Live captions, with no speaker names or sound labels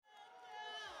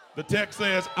The text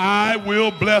says, I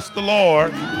will bless the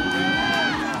Lord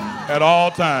at all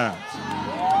times.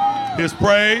 His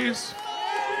praise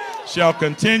shall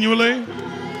continually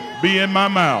be in my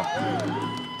mouth.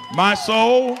 My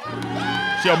soul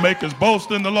shall make his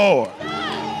boast in the Lord.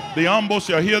 The humble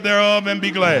shall hear thereof and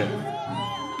be glad.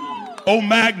 Oh,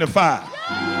 magnify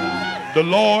the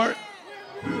Lord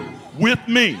with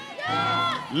me.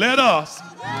 Let us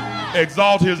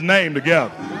exalt his name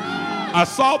together. I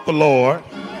sought the Lord.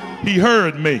 He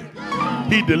heard me.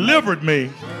 He delivered me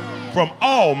from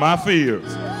all my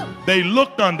fears. They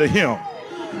looked unto him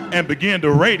and began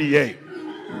to radiate.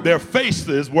 Their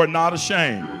faces were not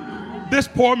ashamed. This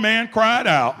poor man cried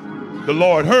out. The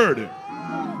Lord heard him,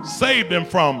 saved him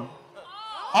from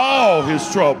all his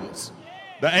troubles.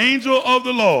 The angel of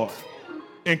the Lord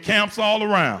encamps all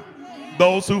around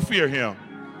those who fear him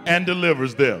and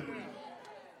delivers them.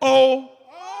 Oh,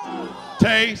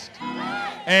 taste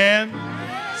and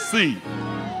see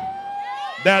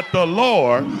that the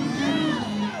Lord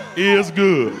is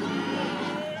good.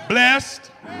 Blessed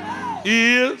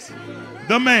is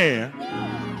the man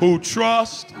who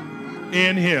trusts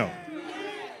in him.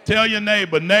 Tell your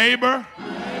neighbor,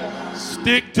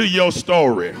 stick to your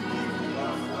story.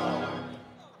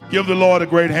 Give the Lord a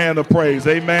great hand of praise.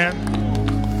 Amen.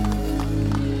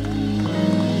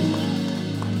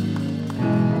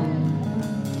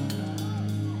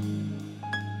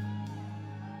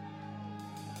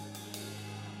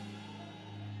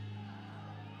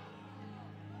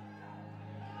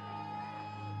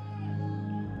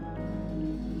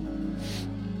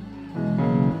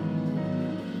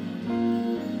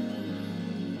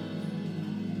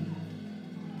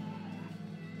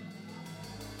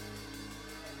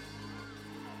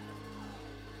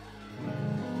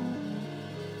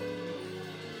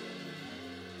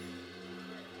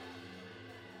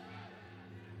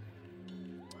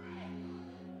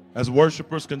 As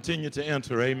worshipers continue to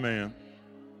enter, amen.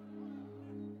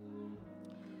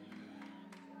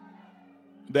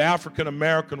 The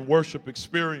African-American worship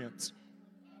experience,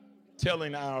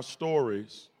 telling our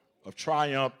stories of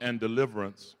triumph and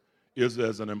deliverance, is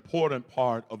as an important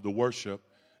part of the worship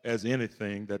as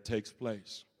anything that takes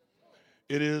place.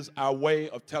 It is our way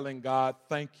of telling God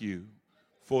thank you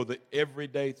for the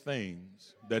everyday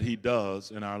things that he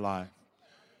does in our life.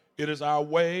 It is our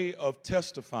way of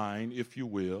testifying, if you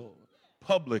will,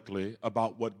 publicly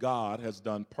about what God has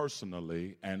done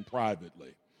personally and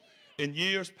privately. In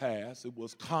years past, it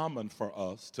was common for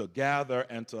us to gather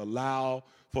and to allow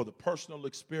for the personal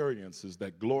experiences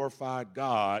that glorified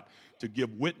God to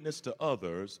give witness to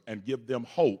others and give them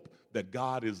hope that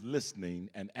God is listening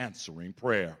and answering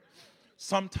prayer.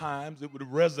 Sometimes it would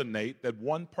resonate that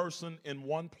one person in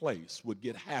one place would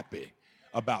get happy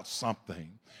about something,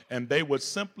 and they would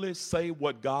simply say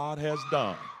what God has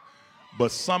done, but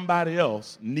somebody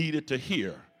else needed to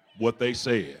hear what they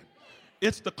said.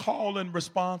 It's the call and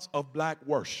response of black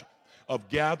worship, of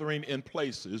gathering in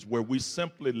places where we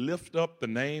simply lift up the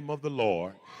name of the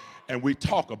Lord and we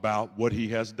talk about what he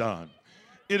has done.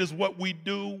 It is what we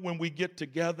do when we get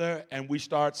together and we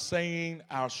start saying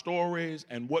our stories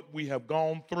and what we have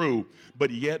gone through,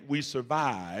 but yet we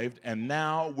survived, and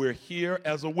now we're here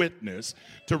as a witness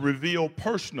to reveal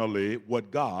personally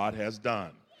what God has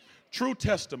done. True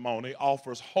testimony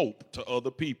offers hope to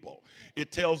other people. It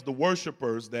tells the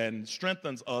worshipers that and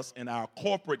strengthens us in our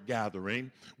corporate gathering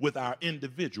with our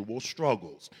individual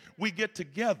struggles. We get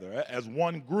together as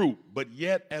one group, but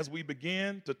yet as we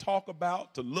begin to talk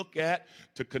about, to look at,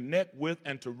 to connect with,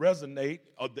 and to resonate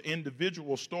of the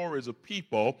individual stories of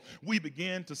people, we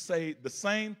begin to say the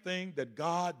same thing that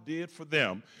God did for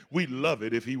them. We'd love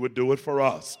it if he would do it for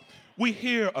us. We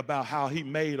hear about how he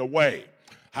made a way,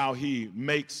 how he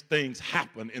makes things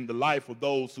happen in the life of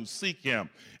those who seek him.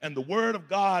 And the word of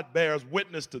God bears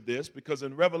witness to this, because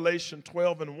in Revelation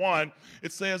 12:1,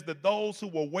 it says that those who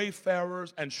were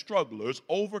wayfarers and strugglers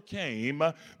overcame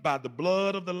by the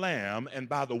blood of the Lamb and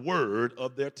by the word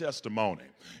of their testimony.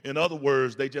 In other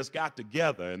words, they just got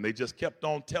together and they just kept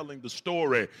on telling the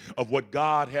story of what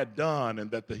God had done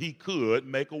and that he could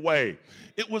make a way.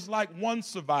 It was like one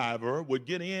survivor would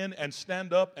get in and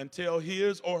stand up and tell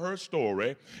his or her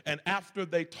story, and after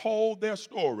they told their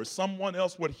story, someone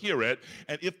else would hear it,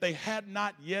 and if they had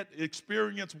not yet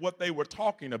experienced what they were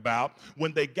talking about,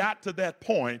 when they got to that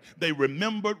point, they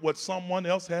remembered what someone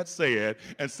else had said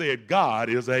and said, God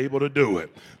is able to do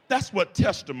it. That's what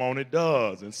testimony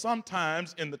does. And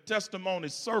sometimes in the testimony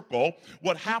circle,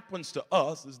 what happens to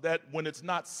us is that when it's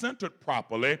not centered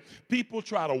properly, people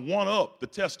try to one-up the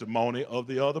testimony of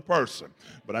the other person.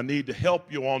 But I need to help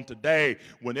you on today.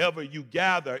 Whenever you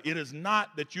gather, it is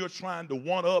not that you're trying to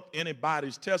one-up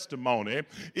anybody's testimony.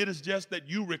 It is just that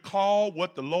you recall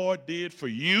what the Lord did for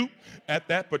you at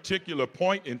that particular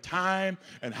point in time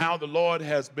and how the Lord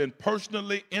has been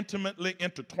personally, intimately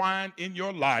intertwined in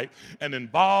your life and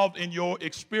involved in your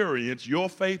experience, your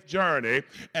faith journey,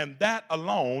 and that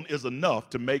alone is enough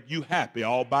to make you happy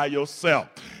all by yourself.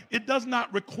 It does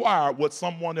not require what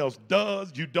someone else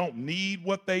does. You don't need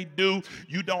what they do.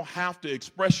 You don't have to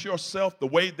express yourself the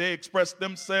way they express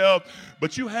themselves,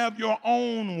 but you have your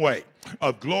own way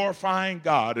of glorifying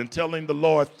God and telling the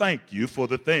Lord thank you for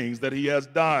the things that he has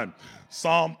done.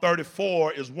 Psalm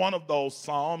 34 is one of those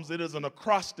psalms. It is an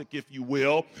acrostic, if you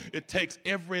will. It takes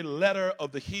every letter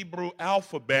of the Hebrew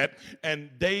alphabet, and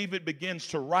David begins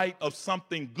to write of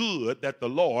something good that the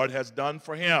Lord has done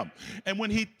for him. And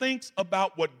when he thinks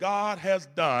about what God has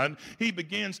done, he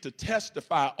begins to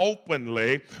testify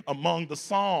openly among the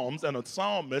psalms and the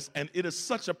psalmists, and it is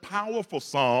such a powerful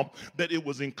psalm that it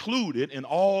was included in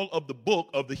all of the book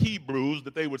of the Hebrews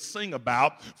that they would sing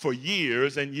about for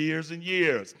years and years and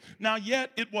years. Now,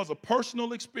 yet it was a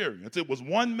personal experience. It was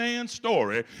one man's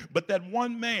story, but that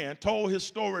one man told his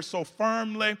story so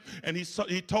firmly and he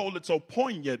told it so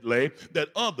poignantly that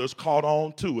others caught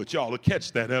on to it. Y'all will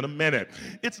catch that in a minute.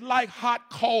 It's like hot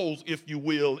coals, if you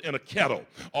will, in a kettle.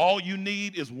 All you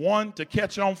need is one to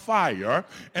catch on fire,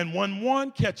 and when one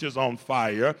catches on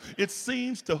fire, it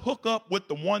seems to hook up with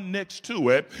the one next to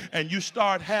it, and you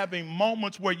start having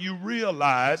moments where you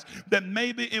realize that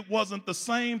maybe it wasn't the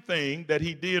same thing that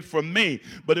he did for me,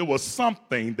 but it was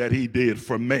something that he did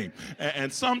for me.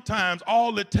 And sometimes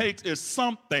all it takes is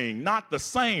something, not the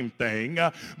same thing,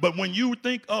 but when you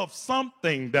think of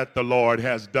something that the Lord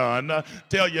has done,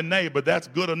 tell your neighbor that's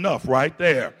good enough right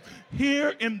there. Here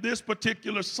in this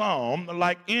particular psalm,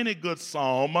 like any good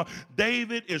psalm,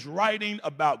 David is writing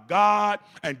about God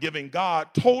and giving God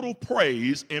total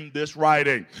praise in this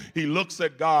writing. He looks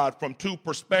at God from two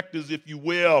perspectives, if you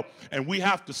will, and we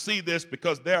have to see this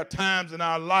because there are times in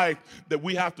our life that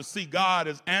we have to see God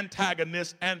as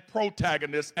antagonist and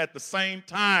protagonist at the same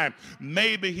time.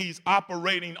 Maybe he's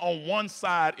operating on one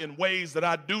side in ways that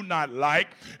I do not like,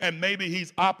 and maybe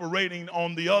he's operating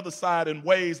on the other side in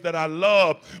ways that I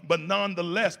love, but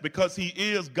nonetheless, because he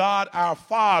is God our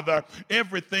Father,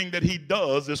 everything that he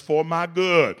does is for my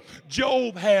good.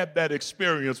 Job had that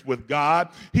experience with God.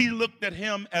 He looked at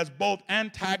him as both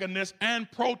antagonist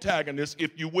and protagonist,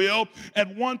 if you will.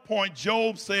 At one point,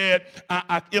 Job said,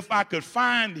 if I could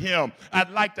find him,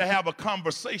 I'd like to have a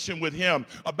conversation with him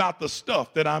about the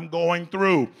stuff that I'm going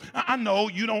through. I know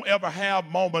you don't ever have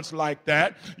moments like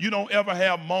that. You don't ever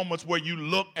have moments where you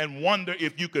look and wonder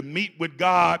if you could meet with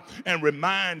God and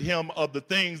remind him of the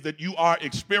things that you are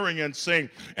experiencing,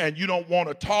 and you don't want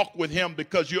to talk with him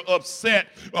because you're upset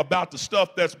about the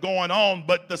stuff that's going on.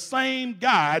 But the same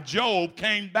guy, Job,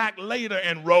 came back later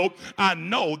and wrote, I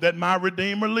know that my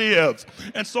Redeemer lives.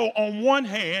 And so on one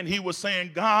hand, he was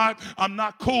saying, God, I'm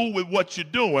not cool with what you're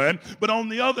doing. But on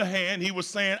the other hand, he was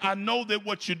saying, I know that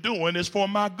what you're doing is for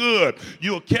my good.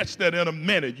 You'll catch that in a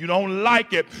minute. You don't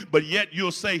like it, but yet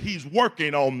you'll say he's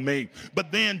working on me.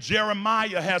 But then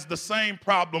Jeremiah has the same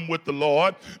problem with the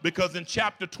Lord, because in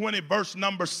chapter 20, verse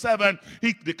number 7,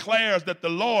 he declares that the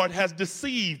Lord has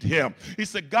deceived him. He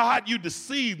said, God, you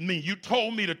deceived me. You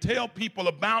told me to tell people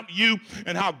about you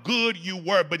and how good you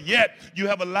were, but yet you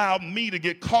have allowed me to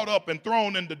get caught up and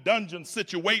thrown into dungeon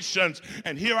situations,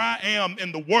 and here I am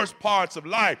in the worst parts of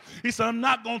life. He said, I'm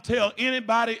not going to tell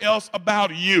anybody else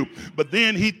about you. But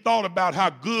then he thought about how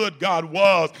good God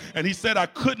was, and he said, I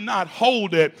could not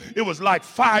hold it. It was like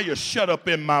fire shut up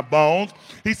in my bones.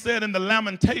 He said in the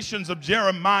Lamentations of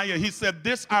Jeremiah, he said,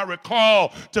 this I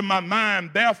recall to my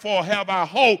mind, therefore have I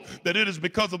hope that it is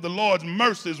because of the Lord's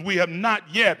mercies we have not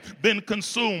yet been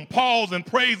consumed. Pause and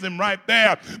praise him right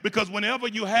there, because whenever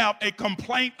you have a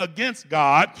complaint against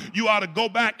God, you ought to go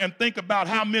back and think about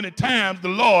how many times the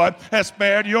Lord has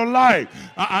spared your life.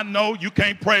 I know you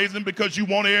can't praise him because you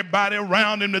want everybody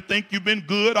around him to think you've been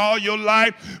good all your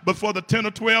life, but for the 10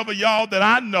 or 12 of y'all that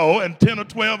I know and 10 or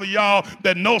 12 of y'all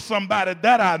that know somebody that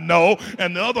that I know.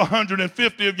 And the other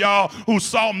 150 of y'all who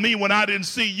saw me when I didn't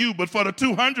see you, but for the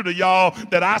 200 of y'all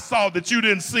that I saw that you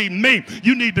didn't see me,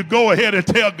 you need to go ahead and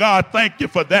tell God thank you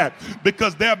for that,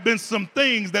 because there have been some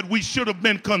things that we should have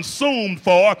been consumed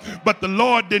for, but the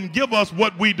Lord didn't give us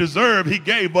what we deserve. He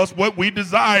gave us what we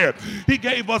desired. He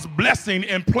gave us blessing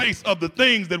in place of the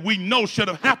things that we know should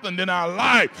have happened in our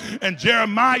life. And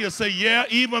Jeremiah said, yeah,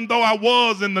 even though I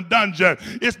was in the dungeon,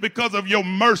 it's because of your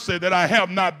mercy that I have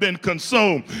not been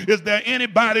consumed. Is there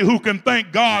anybody who can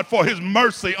thank God for his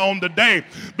mercy on the day?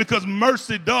 Because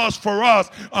mercy does for us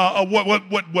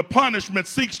what punishment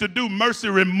seeks to do. Mercy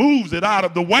removes it out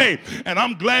of the way. And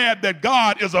I'm glad that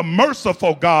God is a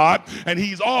merciful God, and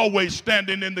he's always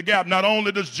standing in the gap. Not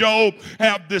only does Job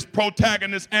have this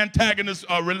protagonist-antagonist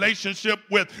relationship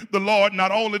with the Lord,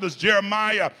 not only does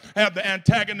Jeremiah have the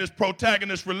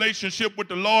antagonist-protagonist relationship with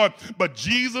the Lord, but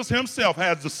Jesus himself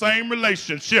has the same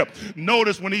relationship.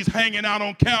 Notice when he's hanging out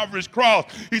on Calvary's cross,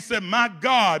 he said, my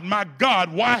God,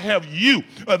 why have you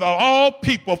of all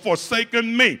people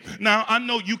forsaken me? Now, I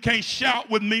know you can't shout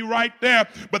with me right there,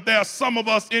 but there are some of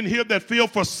us in here that feel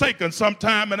forsaken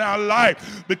sometime in our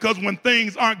life, because when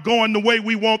things aren't going the way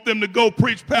we want them to go,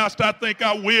 preach, pastor, I think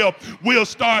I will. We'll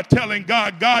start telling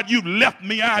God, you've left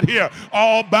me out here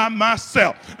all by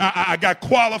myself. I got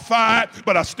qualified,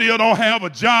 but I still don't have a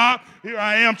job. Here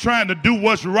I am trying to do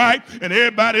what's right, and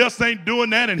everybody else ain't doing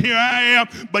that, and here I am.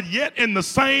 But yet in the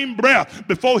same breath,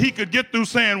 before he could get through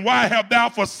saying, why have thou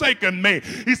forsaken me?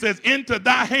 He says, into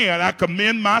thy hand I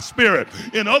commend my spirit.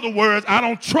 In other words, I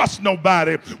don't trust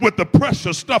nobody with the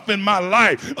precious stuff in my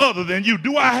life other than you.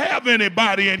 Do I have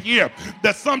anybody in here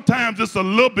that sometimes it's a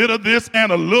little bit of this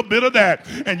and a little bit of that,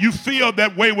 and you feel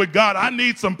that way with God? I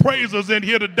need some praisers in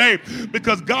here today,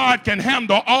 because God can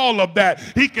handle all of that.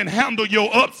 He can handle your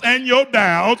ups and your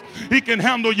downs. He can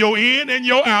handle your in and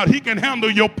your out. He can handle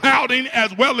your pouting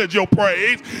as well as your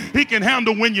praise. He can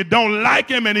handle when you don't like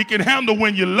him, and he can handle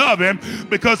when you love him,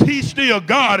 because he's still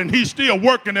God and he's still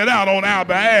working it out on our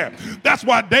behalf. That's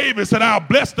why David said, I'll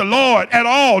bless the Lord at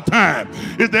all times.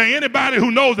 Is there anybody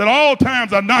who knows that all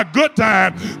times are not good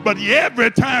times, but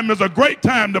every time is a great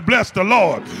time to bless the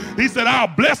Lord? He said, I'll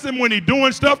bless him when he's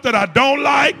doing stuff that I don't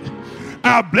like.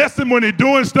 I'll bless him when he's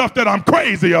doing stuff that I'm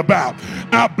crazy about.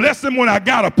 I'll bless him when I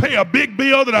got to pay a big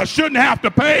bill that I shouldn't have to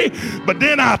pay, but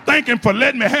then I thank him for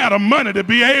letting me have the money to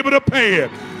be able to pay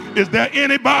it. Is there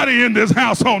anybody in this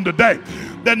house on today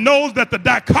that knows that the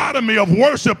dichotomy of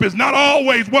worship is not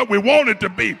always what we want it to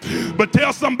be? But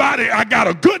tell somebody, I got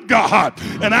a good God,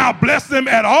 and I'll bless him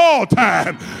at all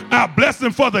times. I'll bless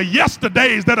him for the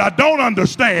yesterdays that I don't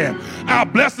understand. I'll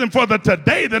bless him for the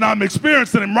today that I'm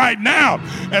experiencing him right now.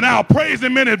 And I'll praise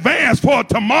him in advance for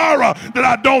tomorrow that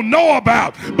I don't know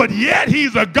about. But yet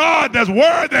he's a God that's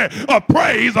worthy of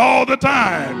praise all the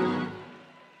time.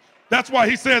 That's why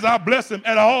he says, I'll bless him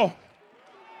at all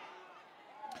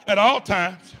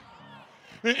times.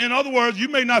 In other words, you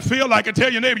may not feel like it. Tell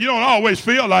your neighbor, you don't always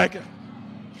feel like it,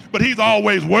 but he's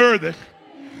always worthy.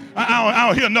 I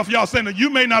don't hear enough of y'all saying that. You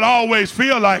may not always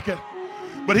feel like it,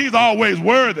 but he's always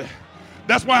worthy.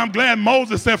 That's why I'm glad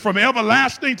Moses said, from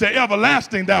everlasting to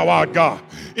everlasting thou art God.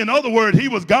 In other words, he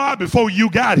was God before you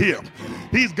got here.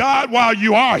 He's God while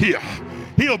you are here.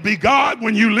 He'll be God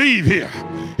when you leave here.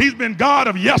 He's been God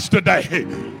of yesterday.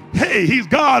 Hey, he's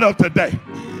God of today.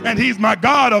 And he's my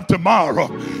God of tomorrow.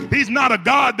 He's not a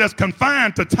God that's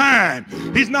confined to time.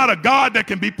 He's not a God that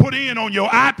can be put in on your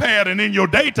iPad and in your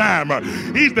daytimer.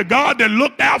 He's the God that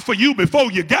looked out for you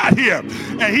before you got here.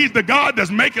 And he's the God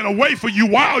that's making a way for you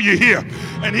while you're here.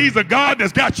 And he's a God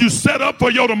that's got you set up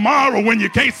for your tomorrow when you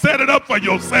can't set it up for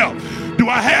yourself. Do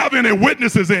I have any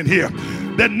witnesses in here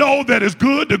that know that it's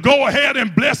good to go ahead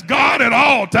and bless God at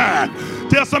all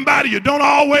times? Tell somebody, you don't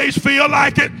always feel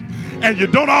like it, and you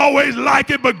don't always like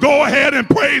it, but go ahead and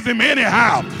praise him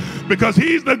anyhow, because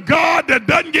he's the God that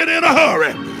doesn't get in a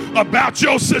hurry about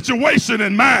your situation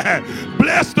in mind.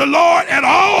 Bless the Lord at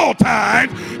all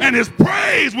times, and his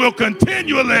praise will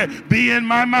continually be in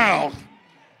my mouth.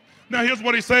 Now here's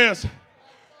what he says.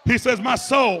 He says, my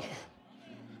soul.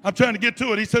 I'm trying to get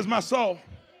to it. He says, my soul.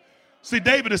 See,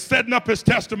 David is setting up his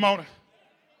testimony.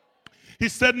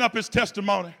 He's setting up his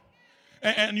testimony.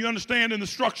 And you understand, in the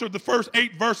structure of the first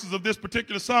 8 verses of this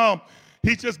particular psalm,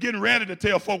 he's just getting ready to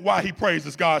tell folk why he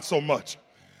praises God so much.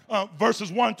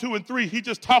 Verses 1, 2, and 3, he's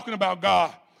just talking about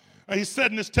God. He's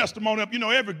setting his testimony up. You know,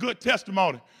 every good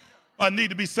testimony need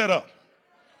to be set up.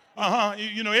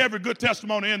 You know, every good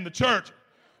testimony in the church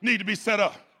need to be set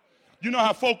up. You know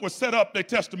how folk would set up their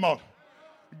testimony?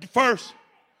 First,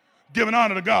 giving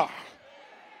honor to God.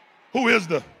 Who is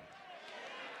the?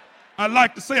 I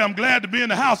like to say, I'm glad to be in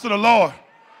the house of the Lord.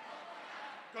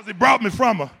 Because he brought me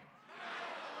from her.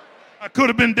 I could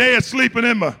have been dead sleeping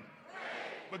in my,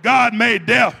 but God made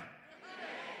death.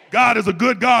 God is a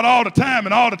good God all the time,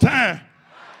 and all the time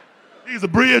he's a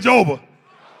bridge over.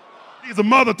 He's a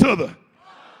mother to the,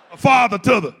 a father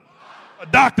to the, a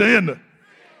doctor in the,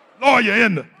 lawyer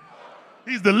in the.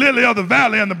 He's the lily of the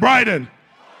valley and the bright end.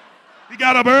 He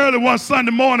got up early one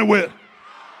Sunday morning with,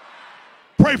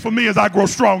 pray for me as I grow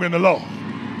strong in the Lord.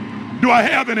 Do I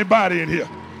have anybody in here?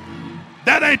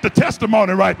 That ain't the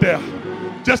testimony right there.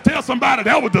 Just tell somebody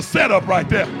that was the setup right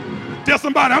there. Tell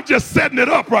somebody I'm just setting it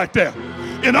up right there.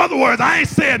 In other words, I ain't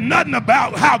saying nothing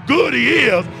about how good he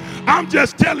is. I'm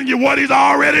just telling you what he's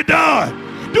already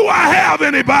done. Do I have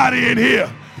anybody in here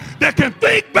that can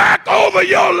think back over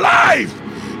your life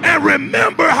and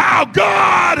remember how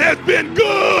God has been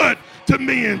good to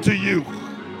me and to you?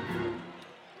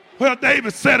 Well,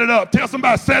 David set it up. Tell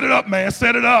somebody, set it up, man.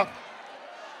 Set it up.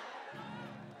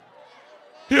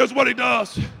 Here's what he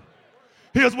does.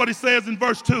 Here's what he says in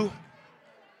verse 2.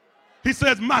 He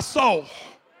says, my soul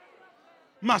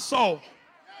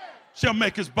shall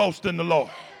make his boast in the Lord.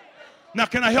 Now,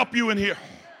 can I help you in here?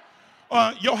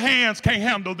 Your hands can't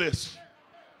handle this.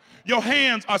 Your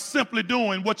hands are simply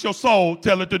doing what your soul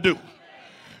tell it to do.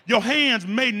 Your hands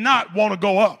may not want to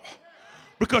go up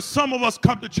because some of us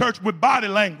come to church with body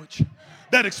language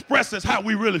that expresses how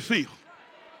we really feel.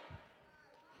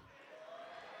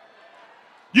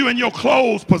 You in your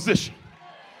closed position.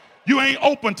 You ain't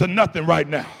open to nothing right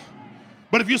now.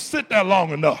 But if you sit there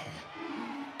long enough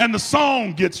and the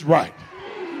song gets right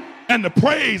and the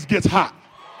praise gets hot,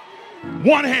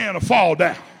 one hand will fall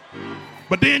down.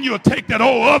 But then you'll take that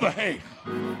old other hand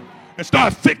and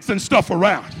start fixing stuff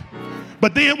around.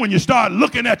 But then when you start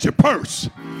looking at your purse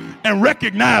and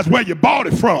recognize where you bought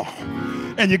it from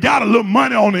and you got a little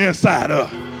money on the inside of,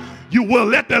 you will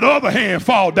let that other hand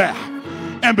fall down.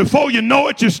 And before you know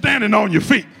it, you're standing on your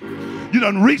feet. You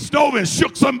done reached over and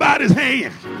shook somebody's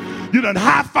hand. You done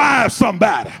high-fived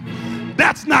somebody.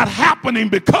 That's not happening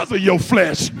because of your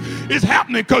flesh. It's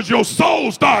happening because your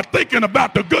soul started thinking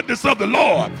about the goodness of the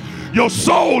Lord. Your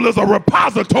soul is a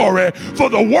repository for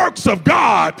the works of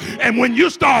God. And when you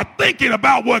start thinking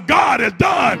about what God has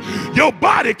done, your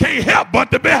body can't help but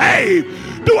to behave.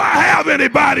 Do I have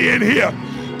anybody in here?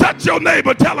 Touch your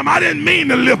neighbor, tell him, I didn't mean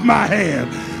to lift my hand.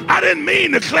 I didn't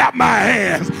mean to clap my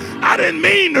hands. I didn't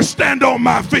mean to stand on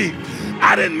my feet.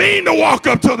 I didn't mean to walk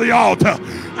up to the altar.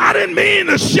 I didn't mean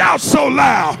to shout so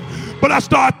loud. But I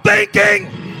start thinking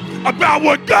about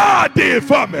what God did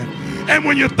for me. And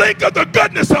when you think of the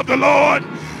goodness of the Lord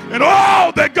and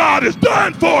all that God has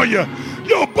done for you,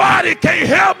 your body can't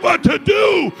help but to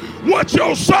do what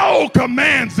your soul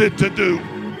commands it to do.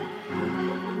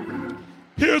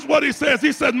 Here's what he says.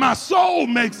 He said, my soul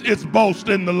makes its boast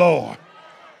in the Lord.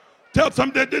 Tell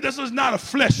somebody that this is not a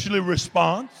fleshly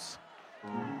response.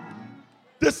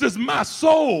 This is my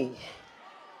soul,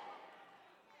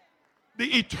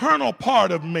 the eternal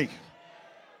part of me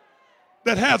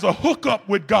that has a hookup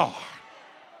with God.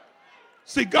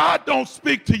 See, God don't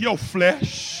speak to your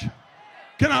flesh.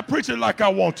 Can I preach it like I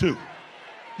want to?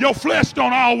 Your flesh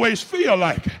don't always feel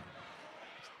like it.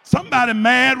 Somebody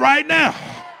mad right now,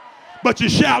 but you're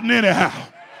shouting anyhow.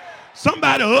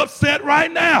 Somebody upset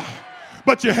right now,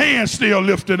 but your hand's still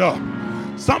lifted up.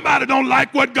 Somebody don't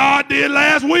like what God did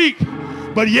last week,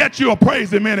 but yet you'll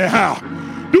praise him anyhow.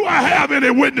 Do I have any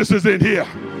witnesses in here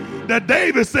that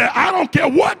David said, I don't care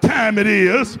what time it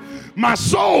is, my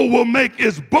soul will make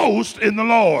its boast in the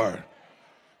Lord.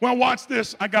 Well, watch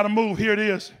this. I got to move. Here it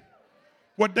is.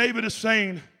 What David is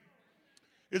saying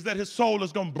is that his soul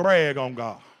is going to brag on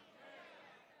God.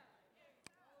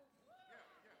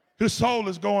 His soul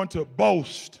is going to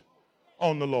boast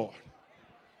on the Lord.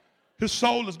 His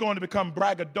soul is going to become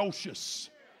braggadocious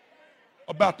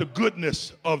about the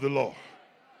goodness of the Lord.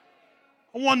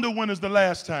 I wonder when is the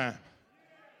last time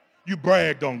you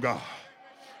bragged on God.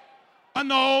 I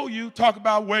know you talk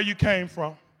about where you came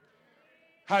from,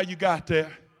 how you got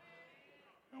there,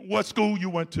 what school you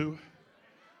went to,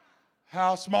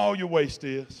 how small your waist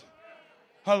is,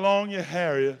 how long your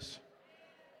hair is,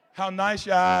 how nice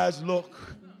your eyes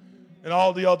look, and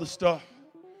all the other stuff.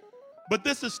 But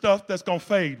this is stuff that's going to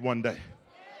fade one day.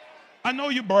 I know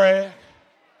you brag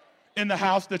in the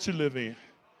house that you live in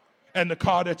and the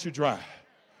car that you drive.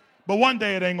 But one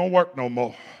day it ain't going to work no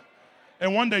more.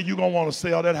 And one day you're going to want to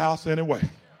sell that house anyway.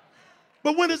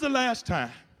 But when is the last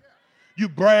time you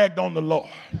bragged on the Lord?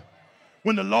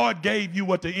 When the Lord gave you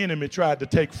what the enemy tried to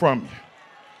take from you.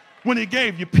 When he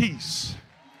gave you peace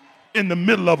in the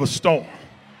middle of a storm.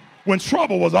 When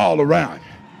trouble was all around you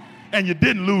and you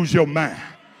didn't lose your mind.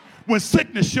 When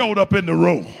sickness showed up in the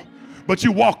room, but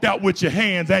you walked out with your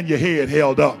hands and your head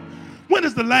held up. When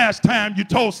is the last time you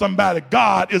told somebody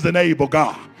God is an able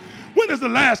God? When is the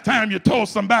last time you told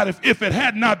somebody, if it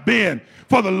had not been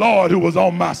for the Lord who was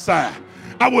on my side,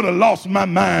 I would have lost my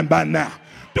mind by now?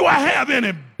 Do I have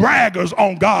any braggers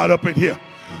on God up in here?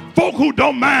 Folk who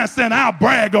don't mind saying, I'll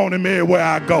brag on him everywhere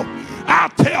I go. I'll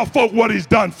tell folk what he's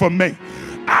done for me.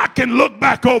 I can look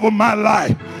back over my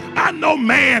life. I know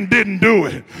man didn't do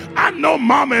it. I know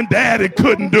mama and daddy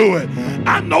couldn't do it.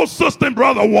 I know sister and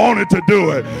brother wanted to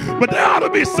do it. But there ought to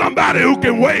be somebody who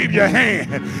can wave your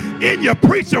hand in your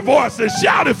preacher voice and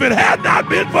shout, if it had not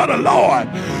been for the Lord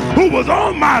who was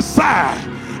on my side,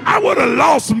 I would have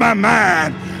lost my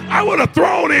mind. I would have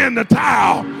thrown in the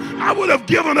towel. I would have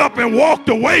given up and walked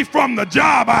away from the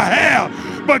job I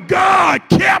have. But God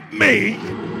kept me.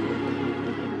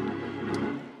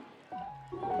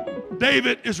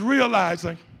 David is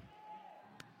realizing,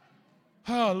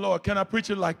 oh Lord, can I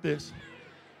preach it like this?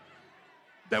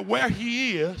 That where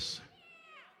he is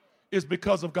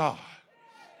because of God.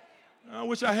 I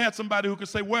wish I had somebody who could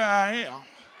say where I am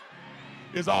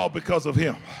is all because of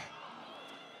him.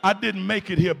 I didn't make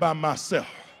it here by myself.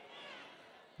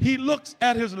 He looks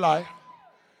at his life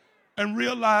and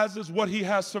realizes what he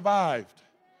has survived.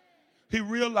 He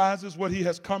realizes what he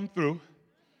has come through.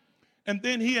 And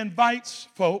then he invites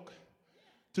folk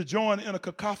to join in a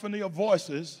cacophony of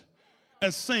voices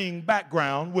and sing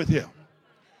background with him.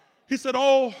 He said,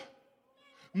 oh,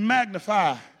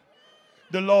 magnify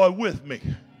the Lord with me.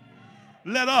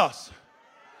 Let us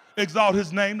exalt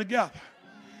his name together.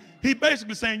 He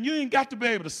basically saying, you ain't got to be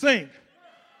able to sing.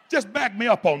 Just back me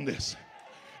up on this.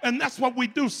 And that's what we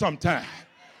do sometimes.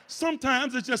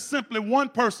 Sometimes it's just simply one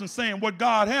person saying what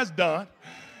God has done,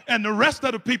 and the rest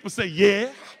of the people say, yeah,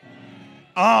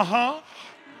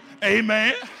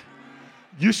 amen.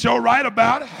 You sure right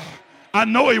about it. I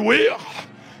know he will.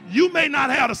 You may not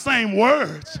have the same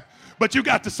words, but you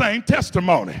got the same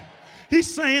testimony.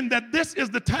 He's saying that this is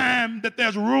the time that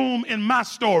there's room in my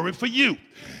story for you.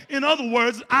 In other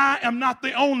words, I am not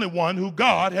the only one who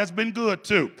God has been good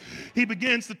to. He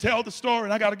begins to tell the story,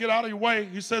 and I got to get out of your way.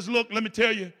 He says, look, let me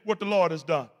tell you what the Lord has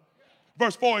done.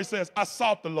 Verse 4, he says, I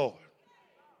sought the Lord,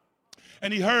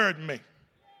 and he heard me,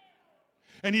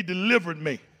 and he delivered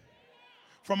me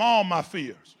from all my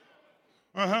fears.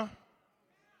 I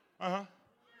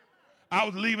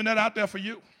was leaving that out there for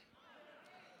you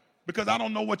because I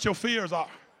don't know what your fears are.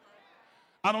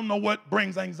 I don't know what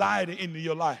brings anxiety into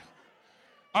your life.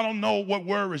 I don't know what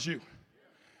worries you.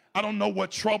 I don't know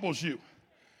what troubles you.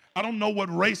 I don't know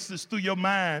what races through your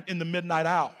mind in the midnight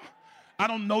hour. I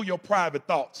don't know your private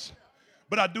thoughts,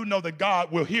 but I do know that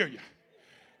God will hear you,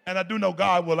 and I do know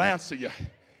God will answer you,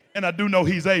 and I do know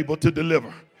he's able to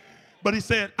deliver. But he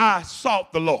said, I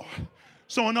sought the Lord.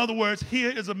 So in other words,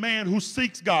 here is a man who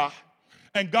seeks God,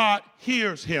 and God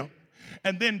hears him,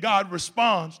 and then God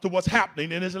responds to what's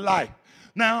happening in his life.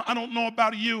 Now, I don't know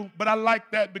about you, but I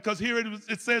like that because here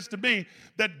it says to me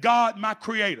that God, my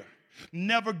creator,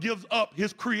 never gives up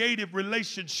his creative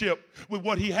relationship with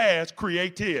what he has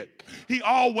created. He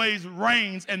always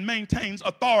reigns and maintains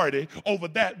authority over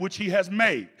that which he has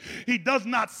made. He does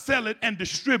not sell it and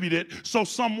distribute it so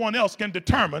someone else can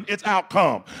determine its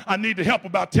outcome. I need to help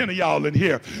about 10 of y'all in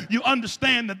here. You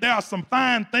understand that there are some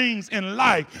fine things in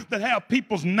life that have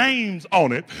people's names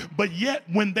on it, but yet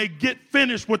when they get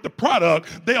finished with the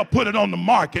product, they'll put it on the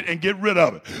market and get rid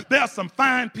of it. There are some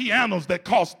fine pianos that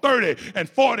cost $30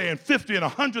 and $40 and $50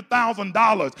 and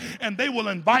 $100,000, and they will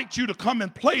invite you to come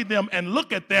and play them and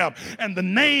look at them, and the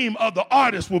name of the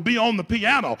artist will be on the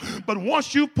piano. But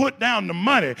once you put down the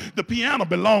money, the piano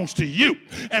belongs to you.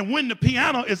 And when the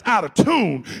piano is out of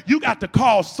tune, you got to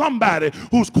call somebody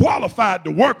who's qualified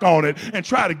to work on it and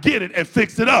try to get it and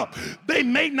fix it up. They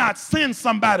may not send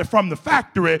somebody from the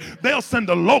factory. They'll send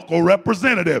a local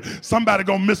representative. Somebody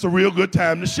gonna miss a real good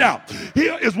time to shout.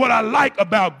 Here is what I like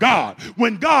about God.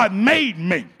 When God made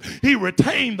me, he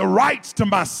retained the rights to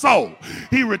my soul.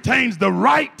 He retains the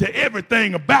right to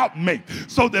everything about me,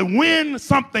 so that when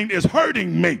something is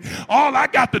hurting me, all I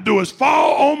got to do is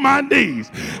fall on my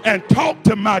knees and talk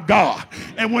to my God.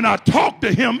 And when I talk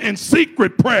to him in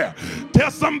secret prayer, tell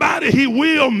somebody he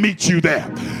will meet you there.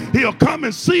 He'll come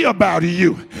and see about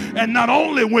you. And not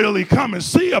only will he come and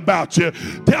see about you,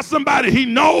 tell somebody he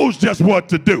knows just what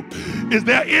to do. Is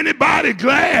there anybody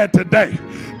glad today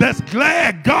that's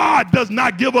glad God does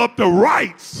not give up the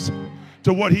rights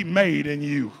to what he made in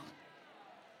you?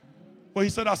 Well, he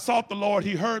said, I sought the Lord,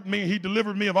 he heard me, and he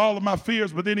delivered me of all of my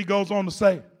fears. But then he goes on to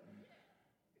say,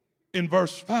 in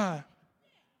verse 5,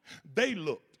 they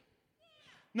looked.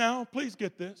 Now, please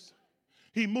get this.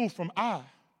 He moved from I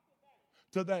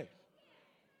to they.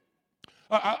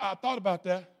 I thought about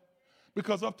that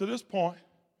because up to this point,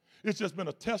 it's just been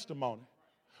a testimony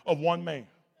of one man.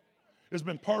 It's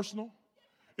been personal.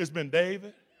 It's been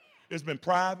David. It's been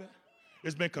private.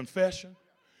 It's been confession.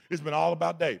 It's been all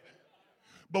about David.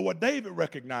 But what David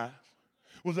recognized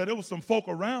was that there was some folk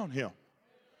around him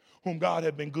whom God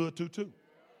had been good to too.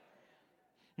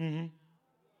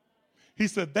 He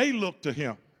said they looked to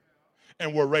him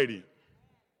and were radiant.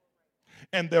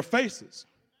 And their faces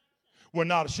were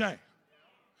not ashamed.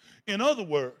 In other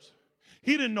words,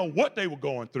 he didn't know what they were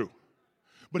going through,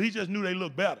 but he just knew they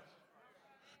looked better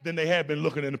than they had been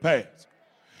looking in the past.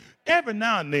 Every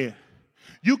now and then,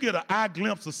 you get an eye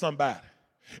glimpse of somebody,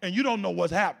 and you don't know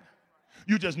what's happening.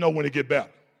 You just know when it get better.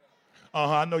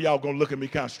 I know y'all going to look at me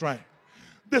kind of strange.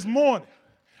 This morning,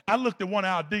 I looked at one of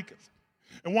our deacons,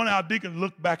 and one of our deacons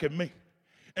looked back at me,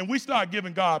 and we started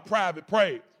giving God private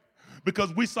praise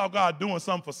because we saw God doing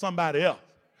something for somebody else.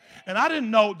 And I didn't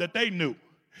know that they knew,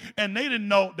 and they didn't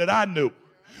know that I knew.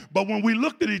 But when we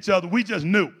looked at each other, we just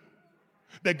knew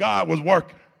that God was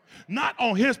working, not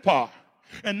on his part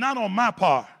and not on my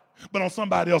part, but on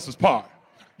somebody else's part.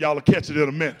 Y'all will catch it in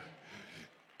a minute.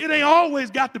 It ain't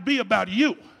always got to be about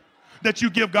you that you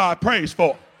give God praise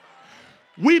for.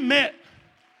 We met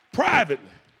privately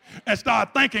and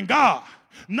started thanking God,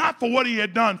 not for what he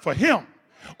had done for him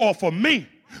or for me,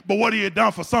 but what he had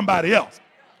done for somebody else.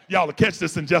 Y'all will catch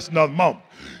this in just another moment.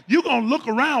 You're going to look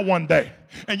around one day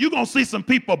and you're going to see some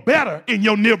people better in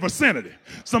your near vicinity,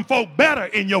 some folk better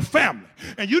in your family.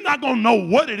 And you're not going to know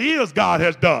what it is God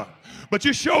has done, but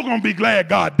you're sure going to be glad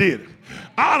God did it.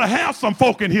 I ought to have some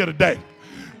folk in here today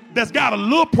that's got a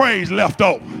little praise left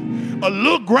over, a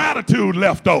little gratitude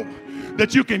left over,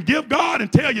 that you can give God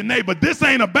and tell your neighbor, this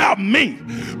ain't about me,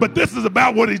 but this is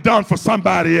about what he's done for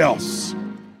somebody else.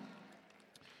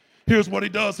 Here's what he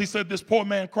does. He said, this poor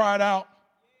man cried out,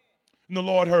 and the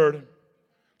Lord heard him,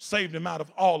 saved him out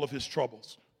of all of his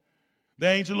troubles. The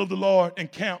angel of the Lord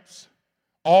encamps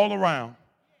all around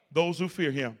those who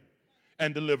fear him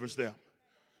and delivers them.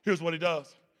 Here's what he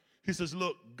does. He says,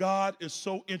 look, God is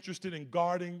so interested in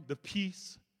guarding the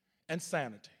peace and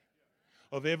sanity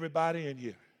of everybody in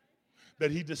here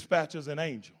that he dispatches an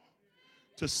angel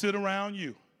to sit around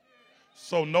you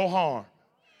so no harm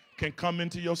can come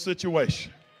into your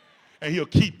situation. And he'll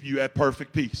keep you at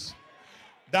perfect peace.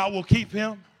 Thou will keep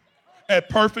him at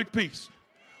perfect peace,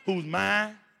 whose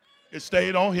mind is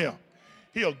stayed on him.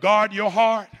 He'll guard your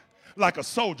heart like a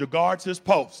soldier guards his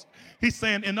post. He's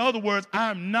saying, in other words,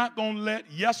 I'm not going to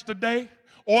let yesterday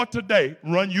or today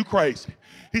run you crazy.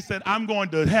 He said, I'm going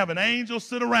to have an angel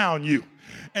sit around you.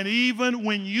 And even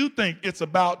when you think it's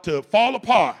about to fall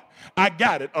apart, I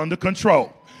got it under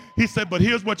control. He said, but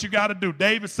here's what you got to do.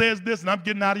 David says this, and I'm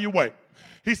getting out of your way.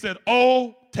 He said,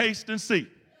 oh, taste and see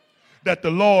that the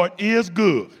Lord is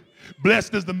good.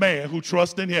 Blessed is the man who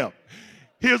trusts in him.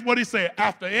 Here's what he said.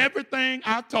 After everything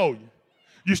I told you,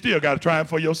 you still got to try it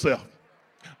for yourself.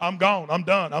 I'm gone. I'm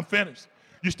done. I'm finished.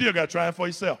 You still got to try it for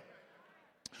yourself.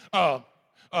 I'm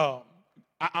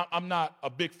not a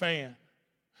big fan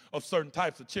of certain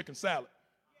types of chicken salad.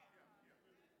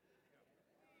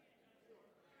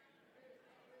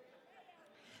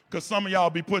 Because some of y'all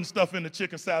be putting stuff in the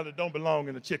chicken salad that don't belong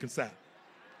in the chicken salad.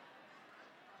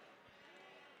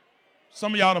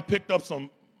 Some of y'all done picked up some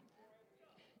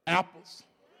apples,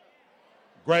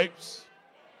 grapes.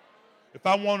 If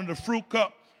I wanted a fruit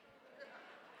cup,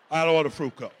 I'd order a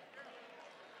fruit cup.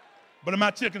 But in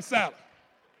my chicken salad,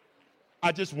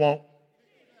 I just want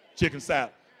chicken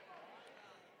salad.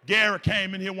 Gary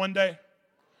came in here one day.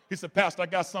 He said, Pastor, I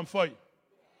got something for you.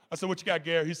 I said, what you got,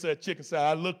 Gary? He said, chicken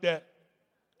salad. I looked at it.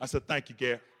 I said, thank you,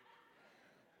 Gary.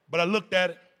 But I looked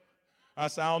at it. I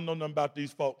said, I don't know nothing about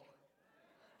these folk.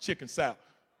 Chicken salad.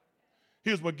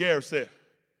 Here's what Gary said.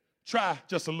 Try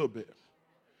just a little bit.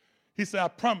 He said, I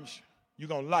promise you, you're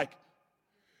going to like it.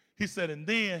 He said, and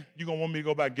then you're going to want me to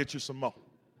go back and get you some more.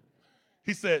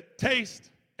 He said,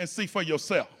 taste and see for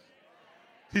yourself.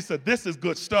 He said, this is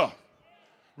good stuff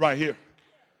right here.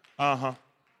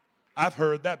 I've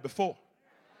heard that before.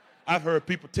 I've heard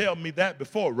people tell me that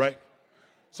before, right?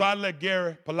 So I let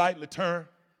Gary politely turn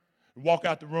and walk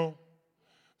out the room,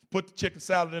 put the chicken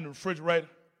salad in the refrigerator.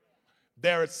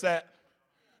 There it sat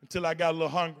until I got a little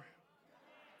hungry.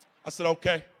 I said,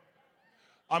 okay,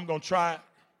 I'm going to try it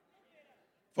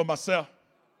for myself.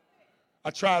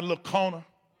 I tried a little corner.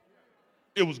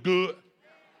 It was good.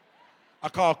 I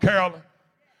called Carolyn.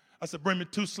 I said, bring me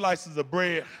 2 slices of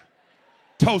bread,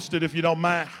 toasted if you don't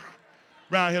mind.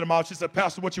 Around here tomorrow, she said,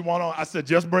 Pastor, what you want on? I said,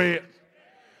 just bread.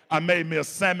 I made me a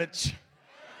sandwich.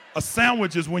 A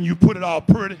sandwich is when you put it all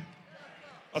pretty.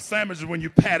 A sandwich is when you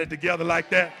pat it together like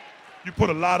that. You put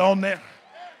a lot on there.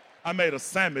 I made a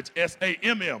sandwich,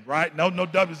 S-A-M-M, right? No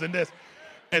W's in this.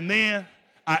 And then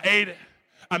I ate it.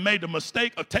 I made the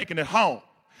mistake of taking it home.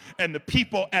 And the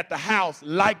people at the house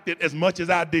liked it as much as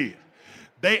I did.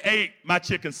 They ate my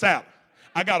chicken salad.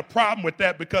 I got a problem with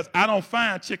that because I don't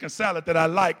find chicken salad that I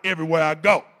like everywhere I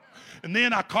go. And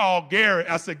then I called Gary.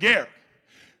 I said, Gary,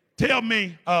 tell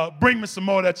me, bring me some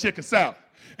more of that chicken salad.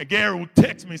 And Gary would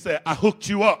text me and say, I hooked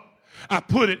you up. I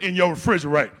put it in your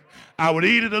refrigerator. I would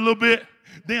eat it a little bit.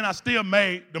 Then I still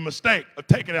made the mistake of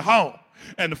taking it home.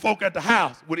 And the folk at the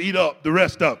house would eat up the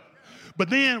rest of it. But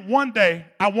then one day,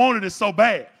 I wanted it so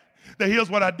bad that here's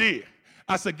what I did.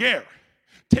 I said, Gary,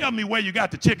 tell me where you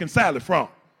got the chicken salad from.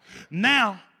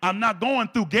 Now, I'm not going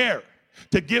through Gary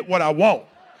to get what I want.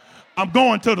 I'm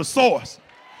going to the source.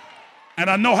 And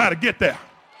I know how to get there.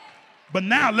 But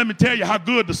now let me tell you how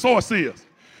good the source is.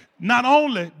 Not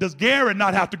only does Gary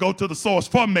not have to go to the source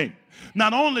for me,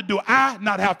 not only do I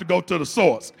not have to go to the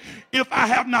source, if I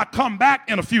have not come back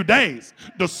in a few days,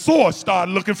 the source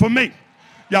started looking for me.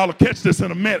 Y'all will catch this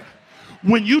in a minute.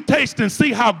 When you taste and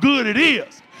see how good it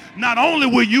is, not only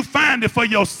will you find it for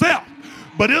yourself,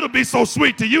 but it'll be so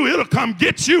sweet to you, it'll come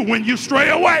get you when you stray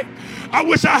away. I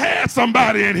wish I had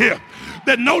somebody in here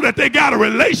that know that they got a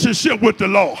relationship with the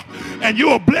Lord and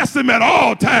you'll bless him at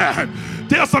all times.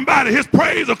 Tell somebody his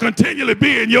praise will continually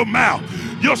be in your mouth.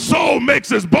 Your soul makes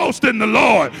his boast in the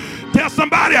Lord. Tell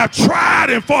somebody I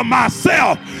tried him for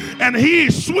myself and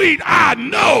he's sweet, I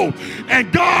know.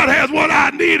 And God has what I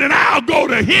need and I'll go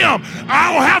to him.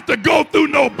 I don't have to go through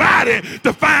nobody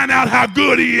to find out how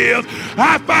good he is.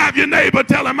 High five your neighbor,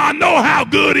 tell him I know how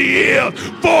good he is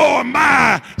for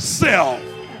myself.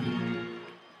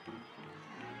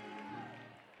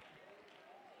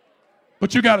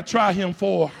 But you got to try him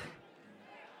for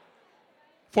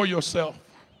yourself.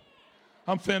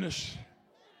 I'm finished.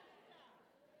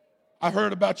 I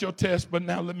heard about your test, but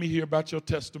now let me hear about your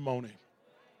testimony.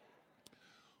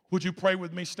 Would you pray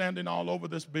with me standing all over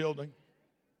this building?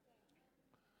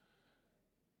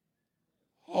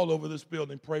 All over this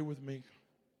building, pray with me.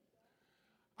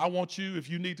 I want you, if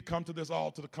you need to come to this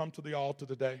altar, to come to the altar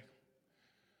today.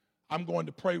 I'm going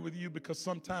to pray with you because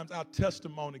sometimes our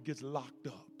testimony gets locked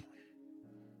up.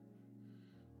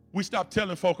 We stop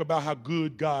telling folk about how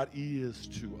good God is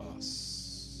to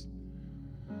us.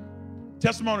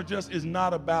 Testimony just is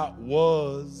not about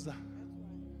was.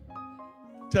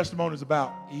 Testimony is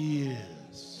about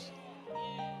is.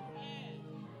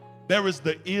 There is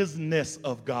the isness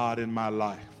of God in my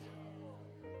life.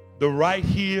 The right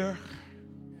here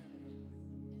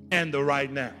and the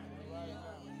right now.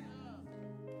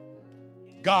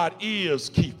 God is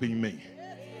keeping me.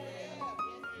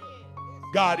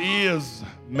 God is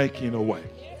making a way.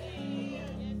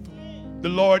 The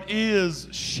Lord is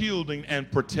shielding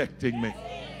and protecting me.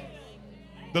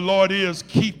 The Lord is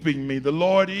keeping me. The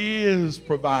Lord is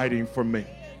providing for me.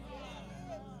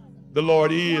 The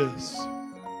Lord is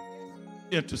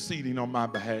interceding on my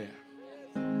behalf.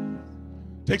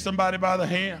 Take somebody by the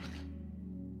hand.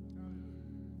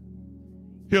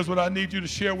 Here's what I need you to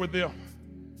share with them.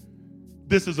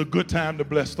 This is a good time to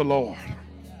bless the Lord.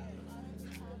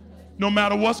 No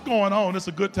matter what's going on, it's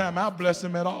a good time. I'll bless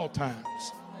him at all times.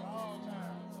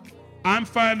 I'm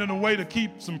finding a way to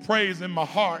keep some praise in my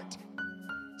heart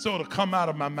so it'll come out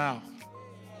of my mouth.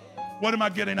 What am I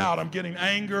getting out? I'm getting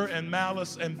anger and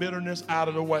malice and bitterness out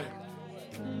of the way.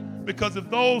 Because if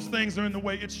those things are in the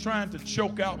way, it's trying to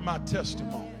choke out my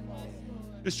testimony.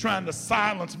 It's trying to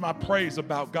silence my praise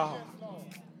about God.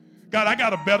 God, I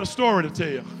got a better story to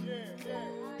tell.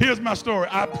 Here's my story.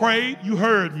 I prayed, you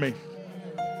heard me.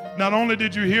 Not only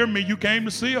did you hear me, you came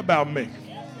to see about me.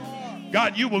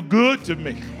 God, you were good to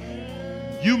me.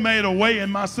 You made a way in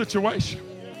my situation.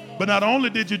 But not only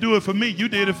did you do it for me, you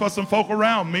did it for some folk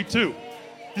around me too.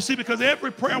 You see, because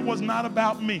every prayer was not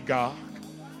about me, God.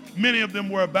 Many of them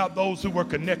were about those who were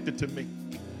connected to me.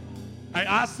 And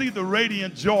I see the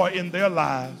radiant joy in their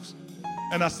lives,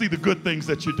 and I see the good things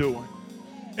that you're doing.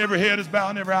 Every head is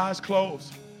bowed and every eye is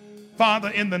closed. Father,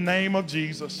 in the name of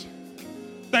Jesus,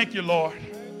 thank you, Lord,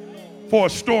 for a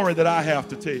story that I have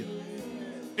to tell.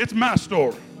 It's my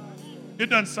story. It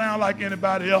doesn't sound like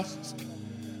anybody else's.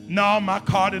 No, my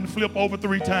car didn't flip over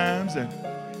 3 times, and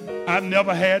I've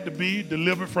never had to be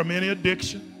delivered from any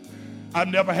addiction. I've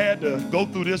never had to go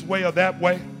through this way or that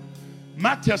way.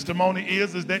 My testimony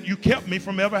is that you kept me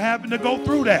from ever having to go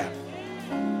through that.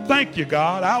 Thank you,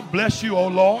 God. I'll bless you, oh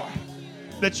Lord,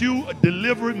 that you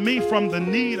delivered me from the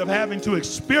need of having to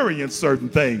experience certain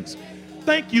things.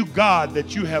 Thank you, God,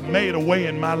 that you have made a way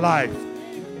in my life.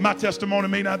 My testimony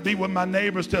may not be what my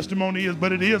neighbor's testimony is,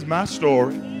 but it is my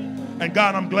story. And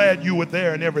God, I'm glad you were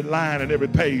there in every line and every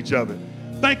page of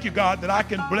it. Thank you, God, that I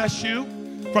can bless you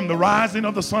from the rising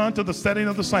of the sun to the setting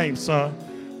of the same sun.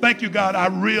 Thank you, God, I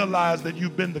realize that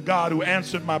you've been the God who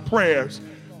answered my prayers.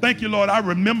 Thank you, Lord, I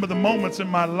remember the moments in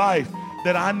my life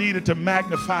that I needed to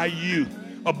magnify you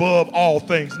above all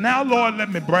things. Now, Lord,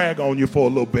 let me brag on you for a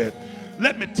little bit.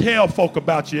 Let me tell folk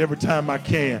about you every time I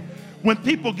can. When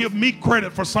people give me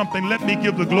credit for something, let me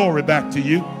give the glory back to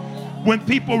you. When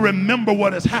people remember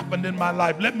what has happened in my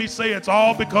life, let me say it's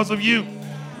all because of you.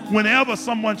 Whenever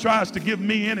someone tries to give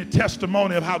me any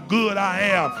testimony of how good I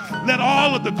am, let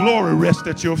all of the glory rest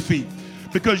at your feet,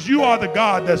 because you are the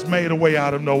God that's made a way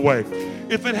out of no way.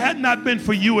 If it had not been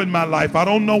for you in my life, I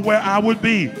don't know where I would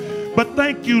be. But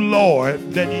thank you,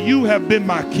 Lord, that you have been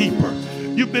my keeper.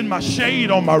 You've been my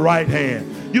shade on my right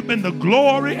hand. You've been the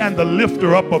glory and the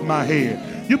lifter up of my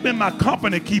head. You've been my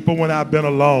company keeper when I've been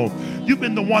alone. You've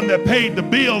been the one that paid the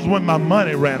bills when my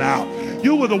money ran out.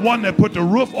 You were the one that put the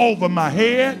roof over my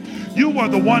head. You were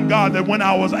the one, God, that when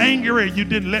I was angry, you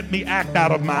didn't let me act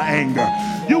out of my anger.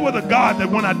 You were the God that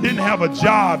when I didn't have a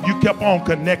job, you kept on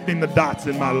connecting the dots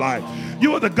in my life.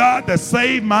 You were the God that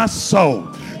saved my soul.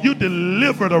 You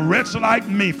delivered a wretch like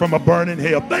me from a burning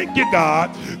hell. Thank you,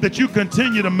 God, that you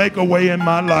continue to make a way in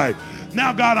my life.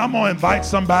 Now, God, I'm going to invite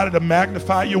somebody to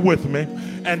magnify you with me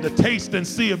and to taste and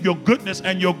see of your goodness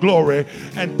and your glory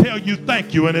and tell you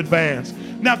thank you in advance.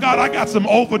 Now, God, I got some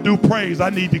overdue praise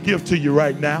I need to give to you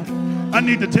right now. I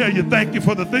need to tell you thank you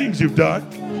for the things you've done.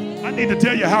 I need to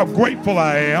tell you how grateful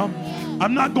I am.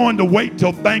 I'm not going to wait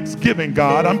till Thanksgiving,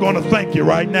 God. I'm going to thank you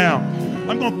right now.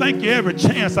 I'm going to thank you every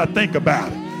chance I think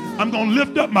about it. I'm going to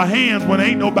lift up my hands when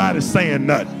ain't nobody saying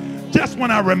nothing. Just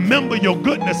when I remember your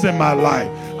goodness in my life,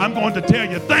 I'm going to tell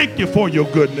you thank you for your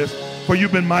goodness, for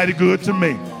you've been mighty good to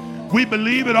me. We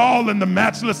believe it all in the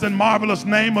matchless and marvelous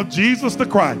name of Jesus the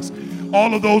Christ.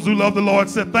 All of those who love the Lord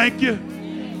said thank you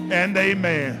and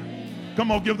amen. Come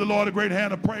on, give the Lord a great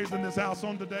hand of praise in this house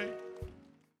on today.